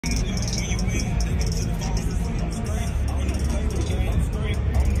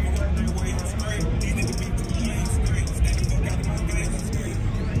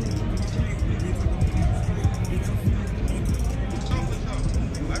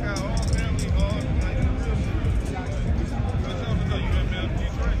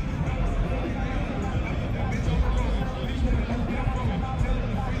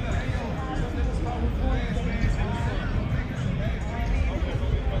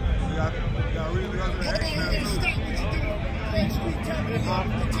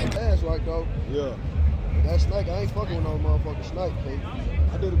That's right, though. Yeah. That snake, I ain't fucking with no motherfucking snake, P.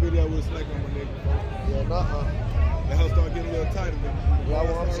 I did a video with a snake on my neck before. Yeah, nah. That hoe started getting a little tighter than Yeah,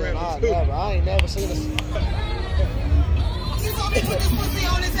 I'm saying, I ain't never seen a He told me put this pussy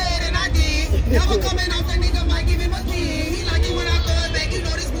on his head and I did. Never coming off the nigga might give him a kid. He like it when I throw it back, you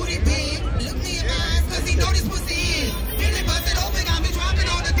know this booty big. Look me in my eyes, cause he know this pussy is. Then they bust it open, got me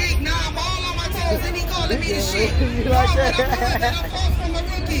dropping on the dick. Now I'm all on my toes and he calling me the shit. You like that? I'm far from a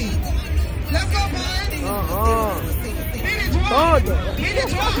rookie. Let's go, bud. Hit it drop. Hit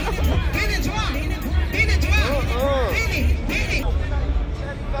it drop. Hit it drop. Hit it drop. Hit it. Hit it.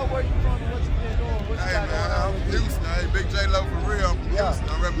 Hey man, I'm Houston. Hey, Big J Lo for real. I'm from Houston.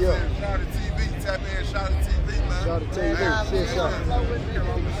 I'm representing Shawty TV. Tap in Shawty TV, man. Shawty TV. Shit, shot.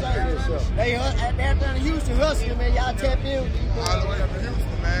 Hey, down in Houston hustling, man. Y'all tap in. All the way from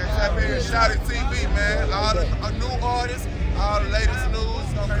Houston, man. Tap in Shawty TV, man. All the new artists, all the latest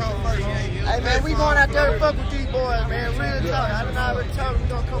news gonna come first. Hey, man, we going out there to fuck with these boys, man. Real talk. I done already told them we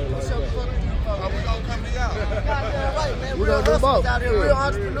gonna come to the show to fuck with these folks. Oh, we gonna come to y'all. Goddamn right, man. We Real gonna do both. hustlers out here, real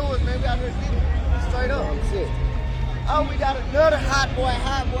entrepreneurs, man. We out here getting it. Straight up. Oh, we got another hot boy.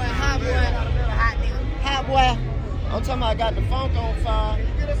 Hot boy. I'm talking about I got the funk on fire. Can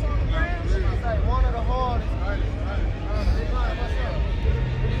you get us on the gram? It's like one of the hardest. Big man, what's up?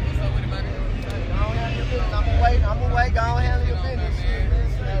 Go on handle your business. I'm gonna wait. Go on handle your business.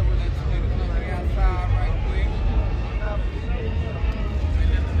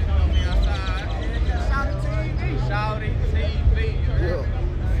 Shawty TV. Yeah.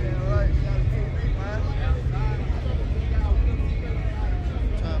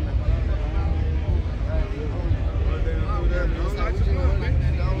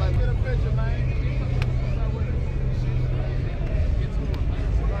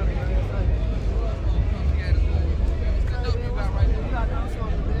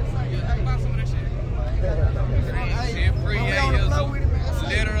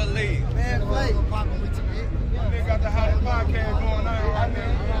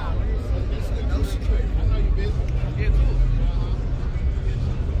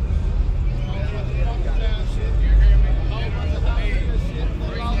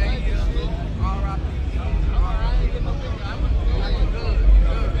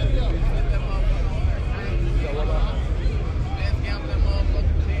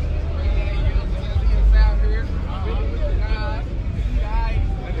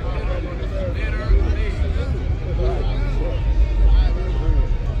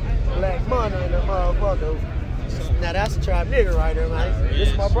 Blackmoney in the motherfucker. Now that's a trap nigga right there, man. This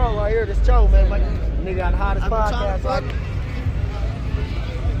is my bro right here, this Joe, man. Like, nigga got the hottest podcast right here.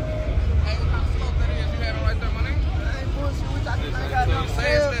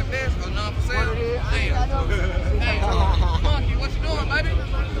 Monkey, what you doing, baby?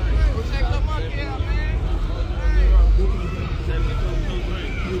 Check the monkey out, man.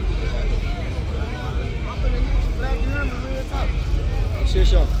 Shit,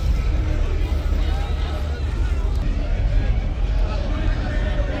 show.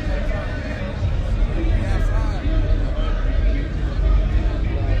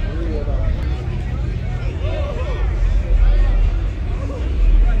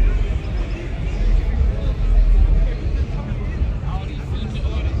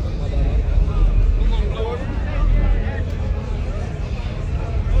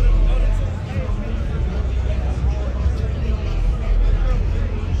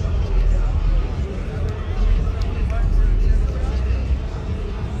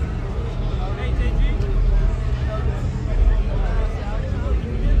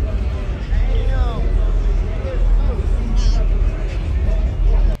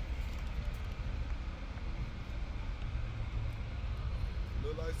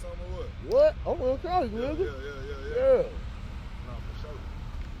 What? I'm on college, nigga. Yeah. Yeah. No, for sure.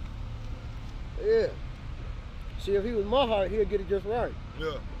 Yeah. See, if he was my height, he'd get it just right.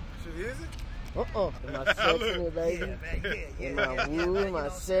 Yeah. Shit, is it? My sexing, baby. Yeah. My woo, my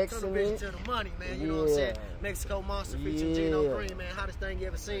sexing. To the money, man. You know what I'm saying? Mexico Monsta featuring Geno green, man. Hottest thing you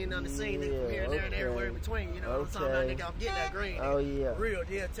ever seen on the scene. Nigga, from here and there and everywhere in between. You know what I'm talking about? Nigga, I'm getting that green. Oh, yeah. Real,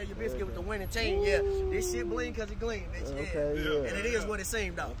 yeah. Tell your biscuit with the winning team, yeah. This shit bling because it gleam, bitch. Okay, yeah. And it is what it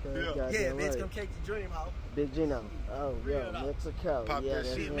seemed, though. Okay, Yeah, bitch, gonna cake the dream out. Big Geno. Oh, yeah, Mexico. Pop Yeah, that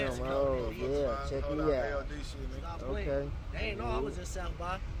that's shit, him. Mexico. Oh, yeah, check me out. Okay. They ain't know I was in South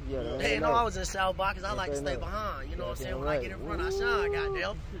by. Yeah, They ain't know I was in South by because I like to stay behind. You know what I'm saying? When I get in front, I shine,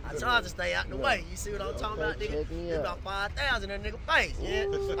 goddamn. I try to stay out the way. You see what I'm talking about, nigga? It's about 5,000 in that nigga face, yeah?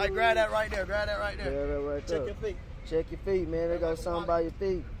 I grab that right there, grab that right there. Yeah, that right there. Check your feet. Check your feet, man. They got something by your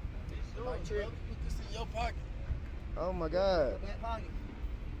feet. Right here. Your pocket. Oh, my God. Back pocket.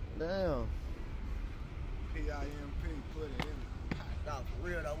 Damn. PIMP, put it in. Nah, for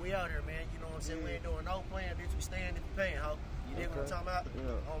real though, we out here, man. You know what I'm saying? We ain't doing no plan, bitch. We staying in the pain, ho. You dig what I'm talking about?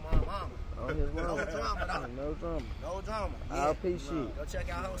 Yeah. On my mama. On his mama. No drama, though. No drama. No drama. RP shit. Go check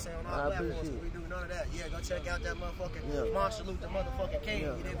out Jose on all platforms. We do none of that. Yeah, go check out that motherfucking Monsta Luke, the motherfucking king.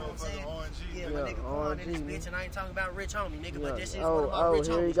 You dig what I'm saying? Yeah, my nigga Quan in this bitch, and I ain't talking about rich homie, nigga, but this is one of my rich homies.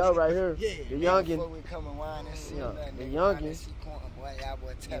 Oh, here you go, right here. Yeah. The youngin. Before we come and YNSC, The youngin. Boy, y'all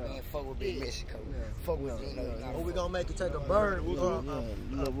boy tap in, fuck with Big Mexico. Fuck with Geno. Or we gonna make it take a bird, we gonna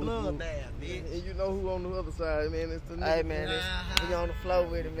a blood bath, bitch. And you know who on the other side, man. It's the nigga. Hey, man, we on the flow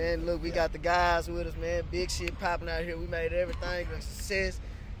with it, man. Look, we got the guys with us, man. Big shit popping out here. We made everything a success.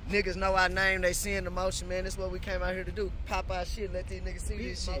 Niggas know our name. They seeing the motion, man. That's what we came out here to do. Pop our shit. Let these niggas see Big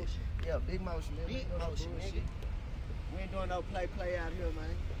this motion. shit. Yeah, big motion, man. Big motion, nigga. We ain't doing no play out here,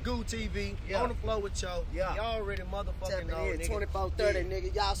 man. Goo TV, on the floor with y'all. Yeah. Y'all already motherfucking Tapping know, in, nigga. 24-30,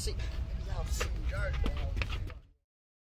 nigga. Y'all see dirt, man.